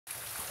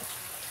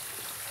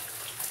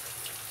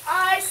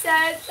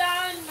said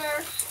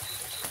thunder.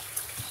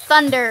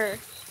 Thunder.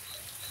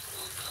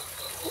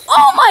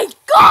 Oh my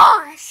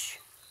gosh!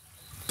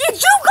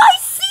 Did you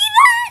guys see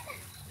that?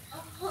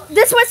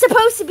 This was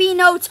supposed to be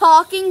no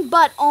talking,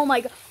 but oh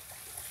my god.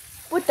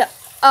 What the?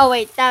 Oh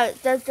wait,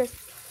 that's just.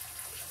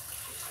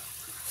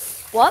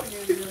 What?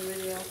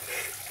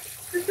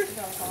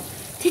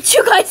 Did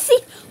you guys see?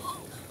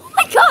 Oh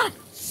my god!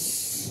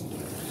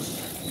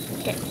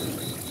 Okay.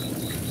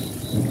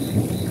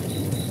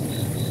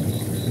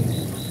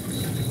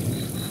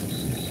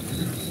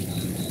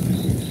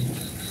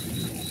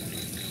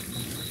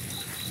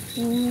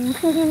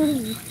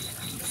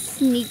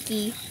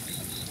 Sneaky.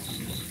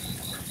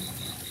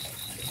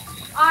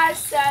 I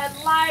said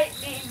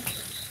lightning.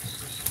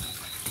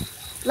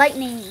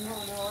 Lightning.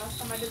 Oh no, last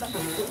time I did that.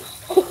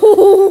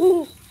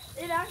 Oh.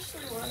 It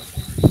actually worked.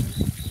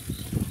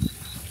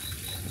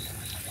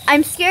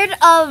 I'm scared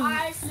of.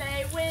 I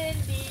say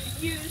windy,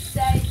 you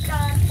say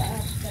dun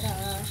dun dun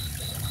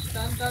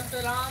dun dun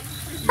dun dun.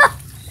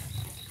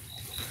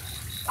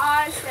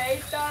 I say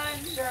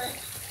thunder.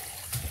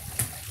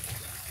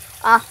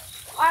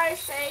 I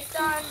say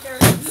thunder.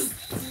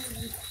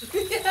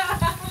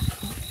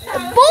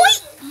 Boy!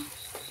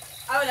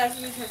 I would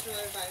actually touch the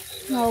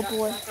advice. Oh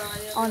boy.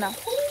 Oh no.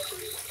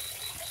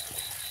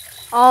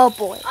 Oh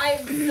boy.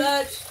 I'm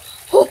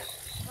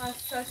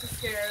such a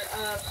scared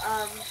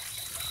of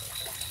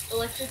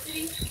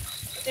electricity.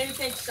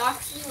 Anything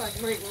shocks me like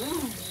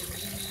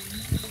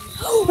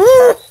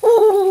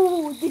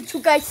Did you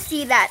guys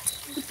see that?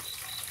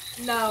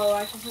 No,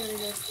 I completely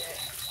missed it.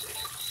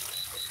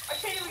 I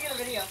can't even get a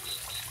video.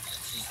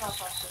 She's not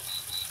possible.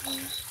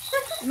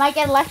 You might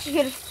get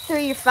electrocuted through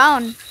your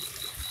phone.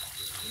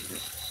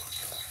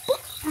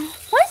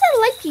 Why is that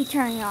light keep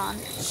turning on?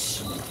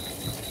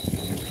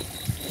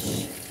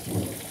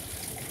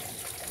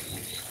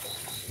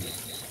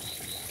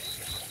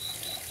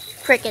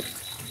 Cricket.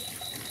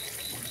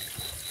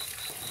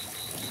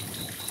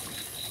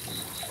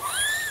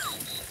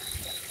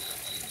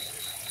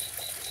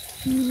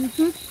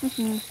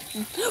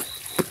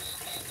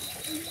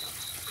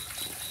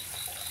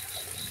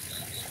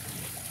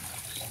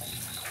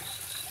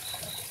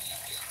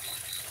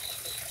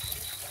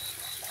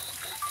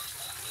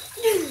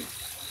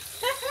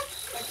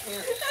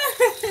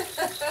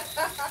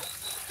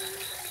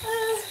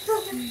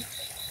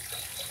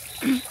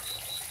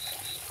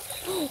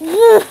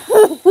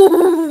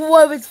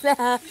 What was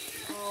that?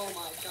 Oh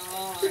my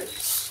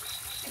gosh.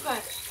 Be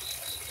quiet.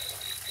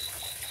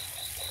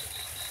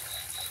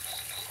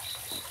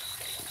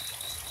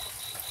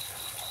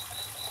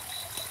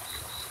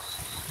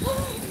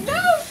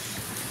 No!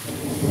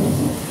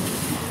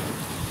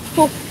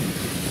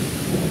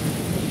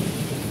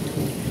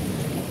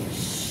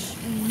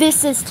 This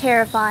is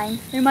terrifying.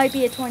 There might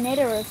be a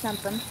tornado or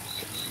something.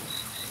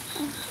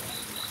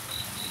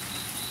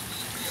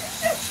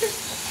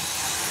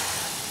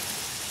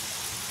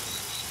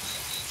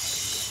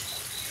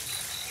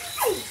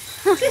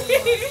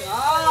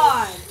 Oh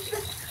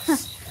God.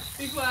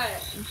 Be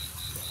quiet.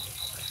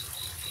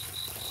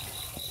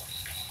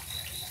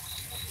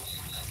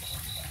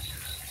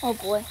 Oh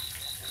boy.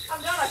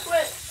 I'm done, I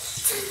quit.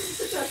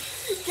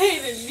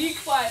 Kaden, be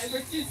quiet for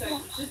 2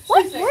 seconds. Just 2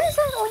 What? seconds. Where is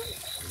that one?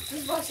 This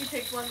is why she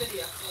takes one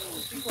video.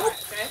 Just be quiet,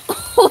 okay?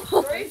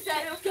 3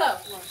 seconds, go.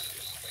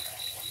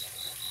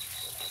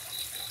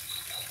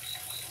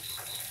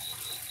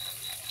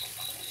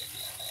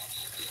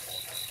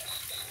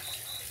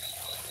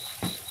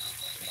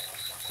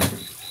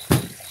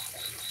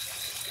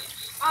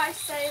 I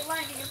say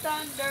lightning and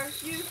thunder,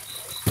 you.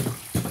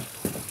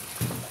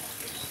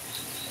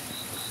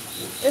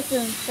 This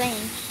is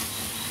insane.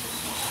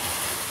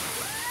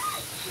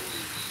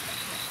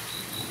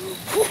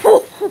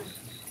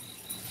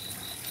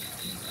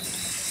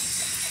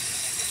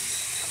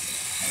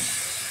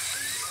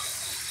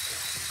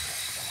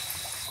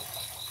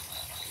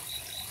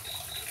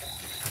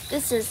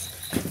 This is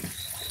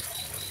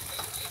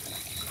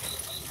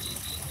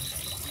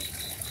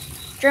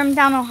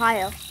Germantown,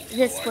 Ohio.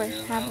 This is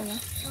what's happening.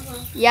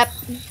 Yep.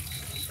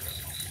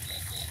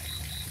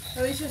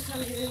 At least just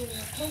trying to get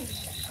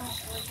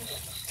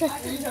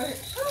in there.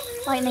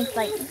 Lightning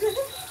fight.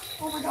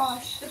 Oh my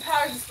gosh. The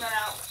power just went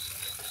out.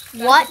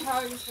 What? The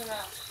power just went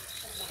out.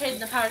 Kaden,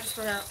 the power just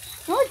went out.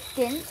 No, it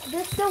didn't.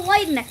 There's still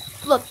light in there.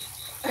 Look.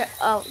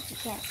 Oh, you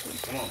can't see.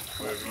 Come on,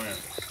 where's the man?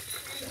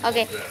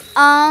 Okay.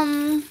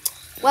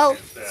 Well,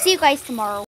 see you guys tomorrow.